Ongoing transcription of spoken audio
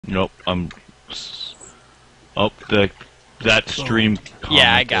Nope. Oh, that stream.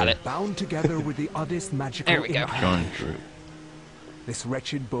 Yeah, I got it. Bound together with the oddest magical There we go. impact. This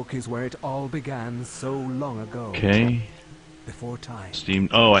wretched book is where it all began so long ago. Okay. Before time. Steam.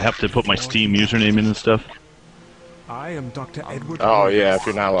 Oh, I have to put my Steam username in and stuff. I am Dr. Edward. Oh yeah, if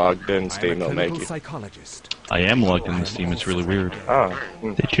you're not logged in, Steam I'm a will make clinical you. psychologist. I am logged in the Steam. It's really weird. Oh,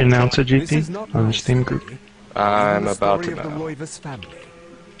 Did you announce a This is GP not on my the Steam story. group? I'm It is the about story to of the know. Roivas family.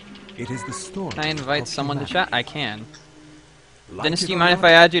 It is the story. Can I invite of someone to humanity. chat? I can. Like Dennis, it do you or mind if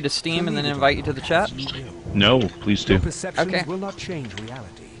not, I add you to Steam and then believe it invite or you to the not, chat? you will. No, please do. Your perceptions Okay. will not change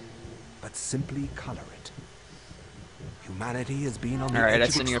reality, but simply color it. Humanity has been on the Alright, edge I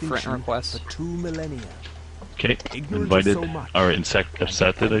of send you a friend extinction request. for 2 millennia. Okay, Ignorance invited. so much. Or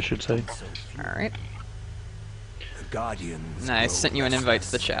accepted, I should say. Alright. The Guardians. I grow sent you an invite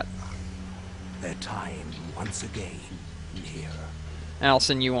to the restless. chat. Their time once again near. And I'll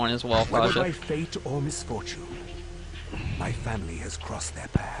send you one as well, Whether by Pasha. fate or misfortune, my family has crossed their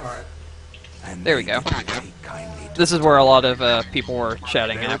path. And There we they go. did take kindly to This is where a lot of people were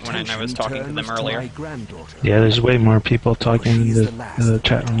chatting their at when I was attention talking to them turns earlier. my granddaughter, Yeah, there's way more people talking in the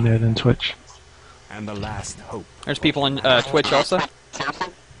chat room there than Twitch. and the last hope. There's people in Twitch also.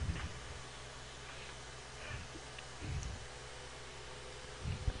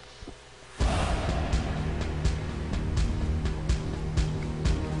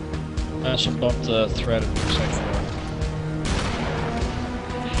 Some bumped the thread for a second there.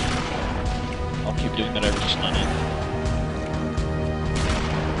 I'll keep doing that every just not in.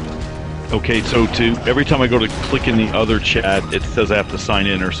 Okay, so every time I go to click in the other chat, it says I have to sign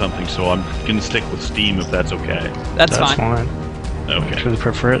in or something. So I'm gonna stick with Steam if that's okay. That's That's fine. fine. Okay. Actually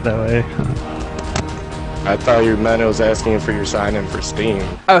prefer it that way. I thought you meant it was asking for your sign in for Steam.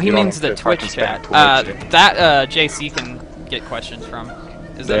 Oh, he You don't means have the to Twitch fucking chat. spam Twitch. That JC can get questions from.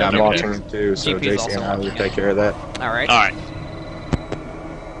 Is that Yeah, I'm okay? watching it too, so GP's JC and I also will watching take care of that. Alright. All right.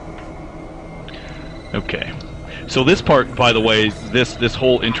 Okay. So this part, by the way, this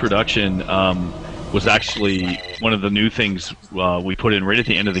whole introduction was actually one of the new things we put in right at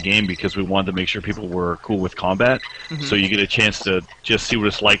the end of the game because we wanted to make sure people were cool with combat. So you get a chance to just see what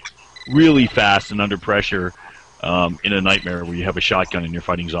it's like really fast and under pressure in a nightmare where you have a shotgun and you're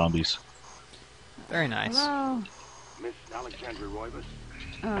fighting zombies. Very nice. Hello. Miss Alexandra Roivas,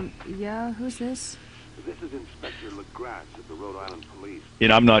 Yeah, who's this? this is Inspector LeGrasse of the Rhode Island Police.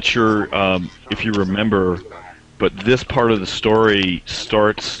 And I'm not sure if you remember, but this part of the story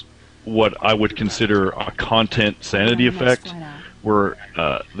starts what I would consider a content sanity effect, where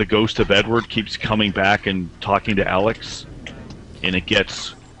the ghost of Edward keeps coming back and talking to Alex, and it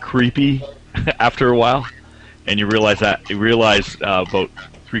gets creepy after a while, and you realize about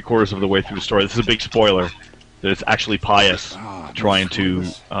 3/4 of the way through the story, this is a big spoiler, that it's actually Pius trying to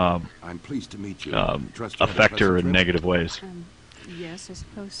I'm pleased to meet you. affect her in negative ways. Yes, I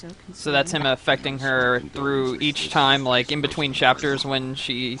suppose so. So that's him affecting her through each time, like in between chapters when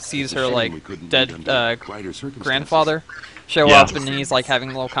she sees her like dead grandfather show Yeah. up, and he's like having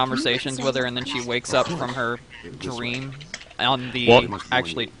little conversations with her, and then she wakes up from her dream on the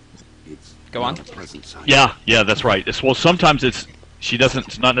actually. Go on. Yeah, that's right. Well, sometimes it's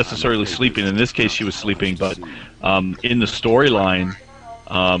it's not necessarily sleeping. In this case, she was sleeping, but in the storyline,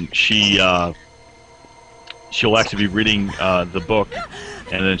 she'll actually be reading the book,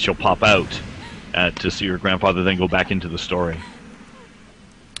 and then she'll pop out to see her grandfather, then go back into the story.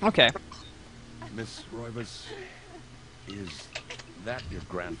 Okay. Miss Roivas, is that your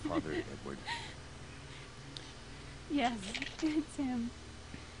grandfather, Edward? Yes, it's him.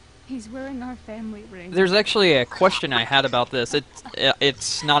 He's wearing our family ring. There's actually a question I had about this.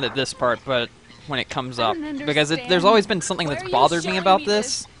 It's not at this part, but when it comes up, because there's always been something that's bothered me about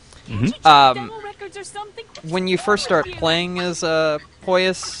this. When you first start playing as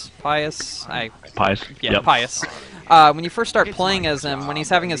Pius, Yep. Pius. When you first start playing as him, when he's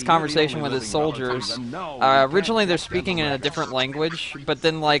having his conversation with his soldiers, originally they're speaking in a different language, but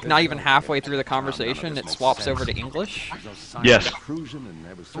then like not even halfway through the conversation, it swaps over to English. Yes.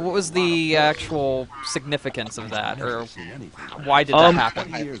 What was the actual significance of that, or why did that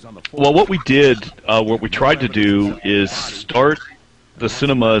happen? Well, what we tried to do is start the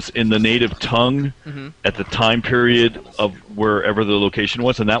cinemas in the native tongue at the time period of wherever the location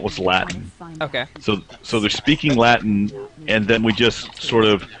was, and that was Latin. Okay. So they're speaking Latin, and then we just sort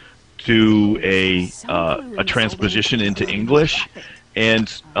of do a transposition into English,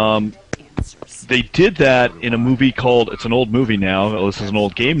 and they did that in a movie called, it's an old movie now, well, this is an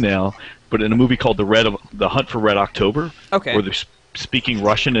old game now, but in a movie called The Hunt for Red October, Okay. where they're speaking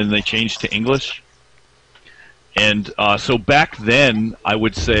Russian and they changed to English. And so back then, I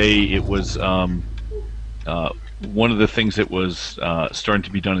would say it was one of the things that was starting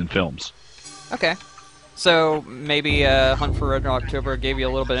to be done in films. Okay. So maybe Hunt for Red October gave you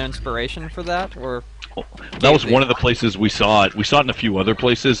a little bit of inspiration for that, or that was one of the places we saw it. We saw it in a few other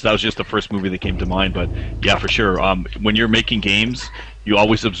places. That was just the first movie that came to mind. But yeah, for sure. When you're making games, you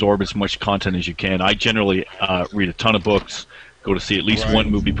always absorb as much content as you can. I generally read a ton of books, go to see at least one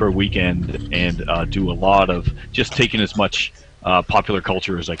movie per weekend, and do a lot of just taking as much popular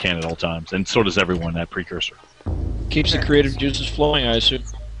culture as I can at all times. And so does everyone at Precursor. Keeps the creative juices flowing, I assume.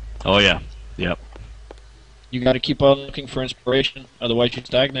 Oh yeah, yep. You got to keep on looking for inspiration, otherwise you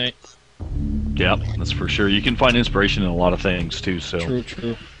stagnate. Yep, that's for sure. You can find inspiration in a lot of things too. So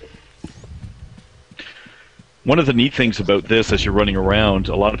True. One of the neat things about this, as you're running around,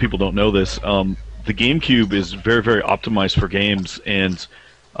 a lot of people don't know this. The GameCube is very, very optimized for games, and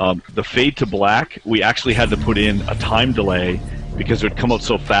the fade to black, we actually had to put in a time delay because it would come out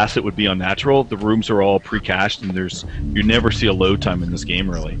so fast it would be unnatural. The rooms are all pre-cached, and you never see a load time in this game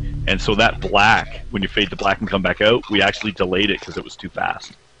really. And so that black, when you fade to black and come back out, we actually delayed it because it was too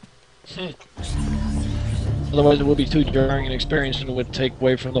fast. Otherwise it would be too jarring an experience and it would take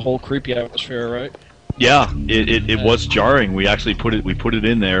away from the whole creepy atmosphere, right? Yeah, it was jarring. We actually put it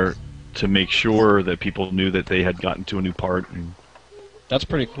in there to make sure that people knew that they had gotten to a new part. And that's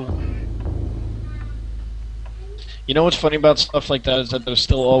pretty cool. You know what's funny about stuff like that is that there's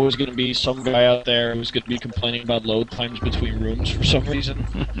still always going to be some guy out there who's going to be complaining about load times between rooms for some reason.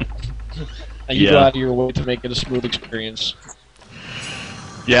 And you go out of your way to make it a smooth experience.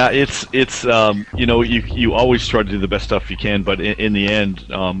 Yeah, it's you know, you always try to do the best stuff you can, but in the end,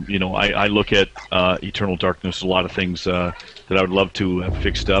 you know, I look at Eternal Darkness, a lot of things that I would love to have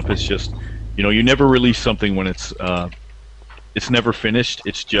fixed up. It's just, you know, you never release something when it's never finished.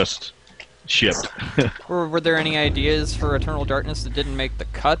 It's just shipped. Were there any ideas for Eternal Darkness that didn't make the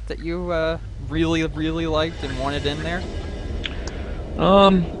cut that you really, really liked and wanted in there?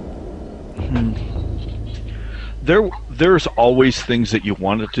 There's always things that you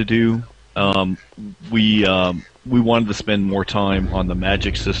wanted to do. We wanted to spend more time on the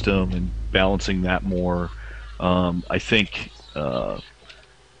magic system and balancing that more. I think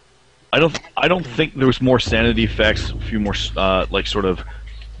I don't think there was more sanity effects, a few more like sort of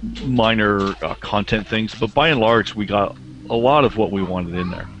minor content things, but by and large we got a lot of what we wanted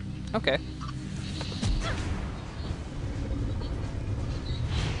in there. Okay.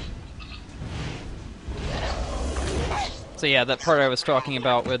 So yeah, that part I was talking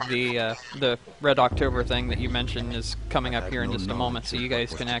about with the Red October thing that you mentioned is coming up here in just a moment, so you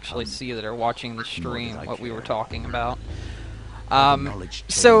guys can actually see that are watching the stream what we were talking about.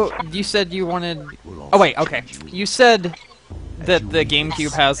 So you said you wanted... Oh wait, okay. You said that the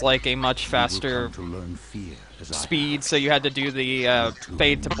GameCube has like a much faster speed, so you had to do the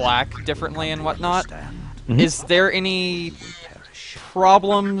fade to black differently and whatnot. Mm-hmm. Is there any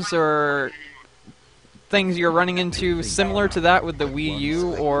problems or things you're running into similar to that with the Wii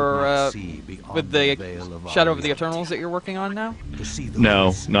U or with the Shadow of the Eternals that you're working on now?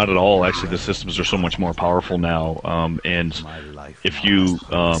 No, not at all. Actually, the systems are so much more powerful now, and if you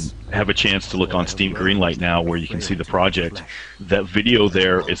have a chance to look on Steam Greenlight now where you can see the project, that video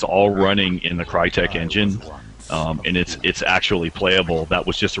there is all running in the Crytek engine, and it's actually playable. That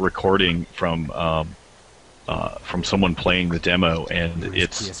was just a recording from someone playing the demo, and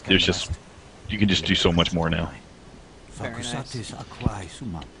there's just... You can just do so much more now. Very nice. Are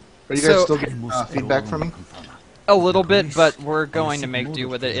you guys still getting feedback from me? A little bit, but we're going to make do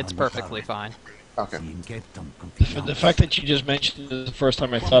with it. It's perfectly fine. Okay. The fact that you just mentioned it is the first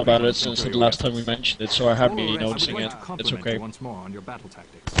time I thought about it since the last time we mentioned it, so I have been noticing it. It's okay. For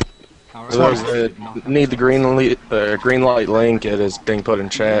those that need the green light link, it is being put in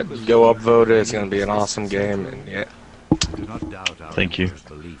chat. Go upvote it. It's going to be an awesome game, and yeah. Thank you.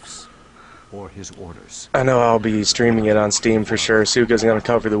 Or his orders. I know I'll be streaming it on Steam for sure. Suka's going to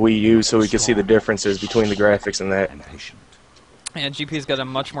cover the Wii U so we can see the differences between the graphics and that. And GP's got a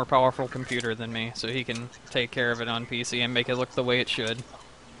much more powerful computer than me, so he can take care of it on PC and make it look the way it should.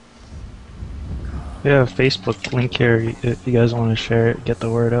 We have a Facebook link here if you guys want to share it, get the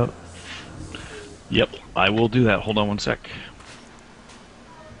word out. Yep, I will do that. Hold on one sec.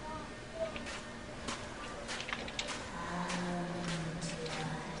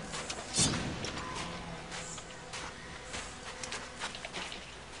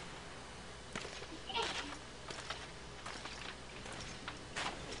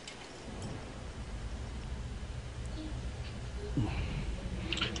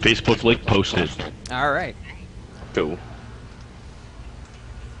 Facebook link posted. All right. Cool.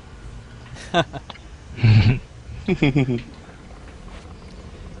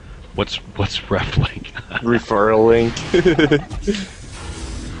 What's ref link? Referral link.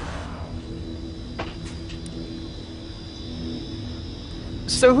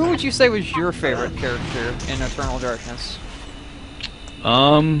 So who would you say was your favorite character in Eternal Darkness?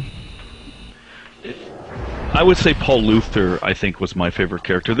 I would say Paul Luther, I think, was my favorite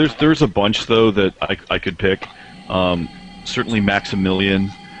character. There's a bunch, though, that I could pick. Certainly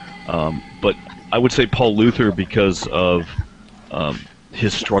Maximilian, but I would say Paul Luther because of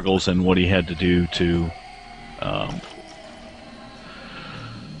his struggles and what he had to do to...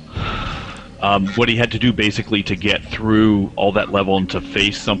 what he had to do basically to get through all that level and to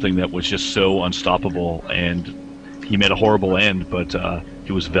face something that was just so unstoppable. And he made a horrible end, but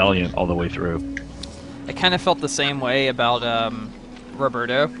he was valiant all the way through. I kind of felt the same way about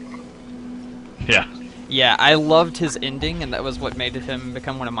Roberto. Yeah. Yeah, I loved his ending, and that was what made him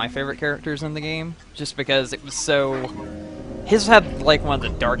become one of my favorite characters in the game. Just because it was so... His had, like, one of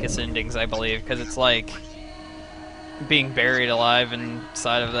the darkest endings, I believe, because it's, like, being buried alive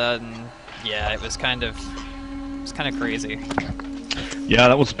inside of that, and yeah, it was kind of crazy. Yeah,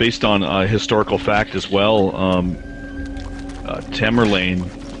 that was based on historical fact as well. Tamerlane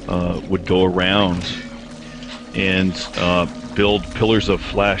would go around and build pillars of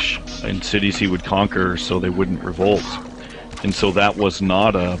flesh in cities he would conquer so they wouldn't revolt. And so that was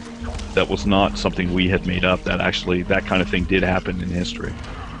not something we had made up. That actually, that kind of thing did happen in history.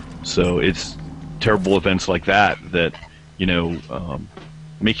 So it's terrible events like that, you know,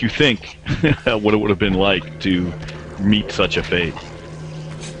 make you think what it would have been like to meet such a fate.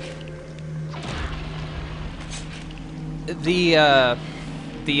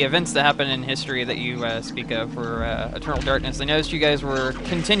 The events that happen in history that you speak of for Eternal Darkness, I noticed you guys were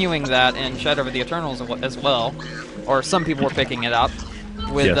continuing that in Shadow of the Eternals as well, or some people were picking it up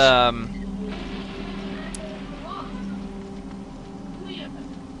with yes.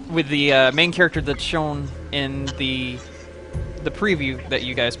 With the main character that's shown in the preview that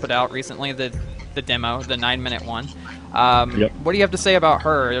you guys put out recently, the demo, the 9-minute one. Yep. What do you have to say about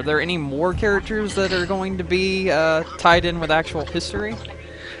her? Are there any more characters that are going to be tied in with actual history?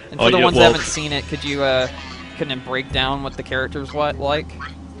 And for the ones that haven't seen it, could you kind of break down what the character's like?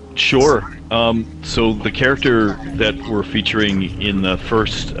 Sure. So the character that we're featuring in the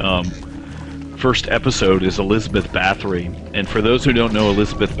first episode is Elizabeth Bathory. And for those who don't know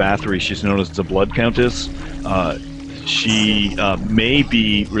Elizabeth Bathory, she's known as the Blood Countess. She may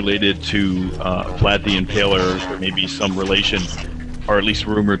be related to Vlad the Impaler. There may be some relation, or at least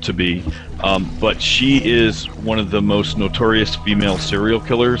rumored to be. But she is one of the most notorious female serial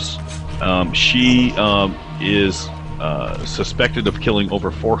killers. She is suspected of killing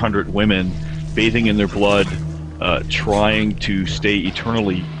over 400 women, bathing in their blood, trying to stay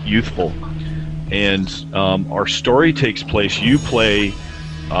eternally youthful. And our story takes place, you play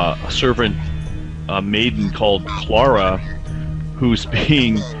a servant maiden called Clara, who's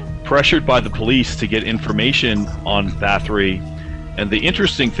being pressured by the police to get information on Bathory. And the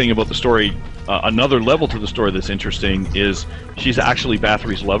interesting thing about the story, another level to the story that's interesting, is she's actually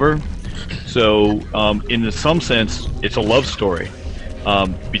Bathory's lover. So in some sense, it's a love story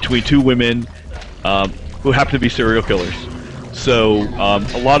between two women who happen to be serial killers. So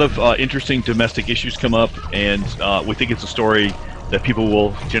a lot of interesting domestic issues come up, and we think it's a story that people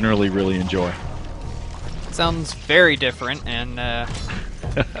will generally really enjoy. Sounds very different, and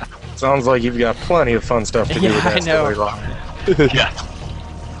sounds like you've got plenty of fun stuff to do with that. I know. Yeah,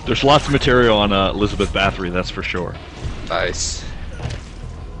 there's lots of material on Elizabeth Bathory, that's for sure. Nice.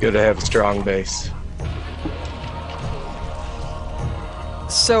 Good to have a strong base.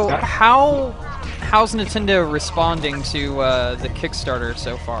 So how's Nintendo responding to the Kickstarter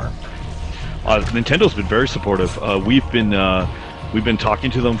so far? Nintendo's been very supportive. We've been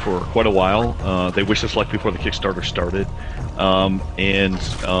talking to them for quite a while. They wished us luck before the Kickstarter started,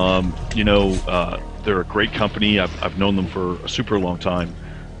 you know, they're a great company. I've known them for a super long time,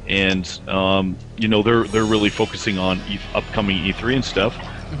 and you know, they're really focusing on upcoming E3 and stuff.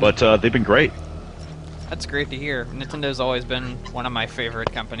 But they've been great. That's great to hear. Nintendo's always been one of my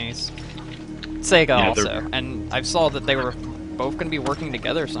favorite companies. Sega also, and I saw that they were both going to be working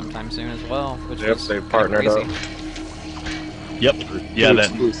together sometime soon as well. Which is they partnered up. Yep. Yeah,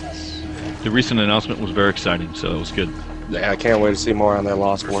 the recent announcement was very exciting, so it was good. Yeah, I can't wait to see more on that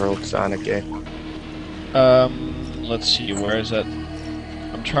Lost World Sonic game. Let's see, where is that?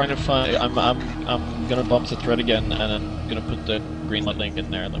 I'm trying to find. I'm gonna bump the thread again, and I'm gonna put the green light link in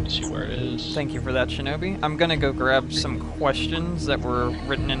there. Let me see where it is. Thank you for that, Shinobi. I'm gonna go grab some questions that were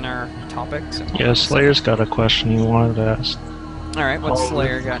written in our topics. Yeah, Slayer's got a question he wanted to ask. All right, what's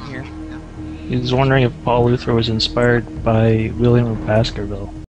Slayer got here? He's wondering if Paul Luther was inspired by William of Baskerville.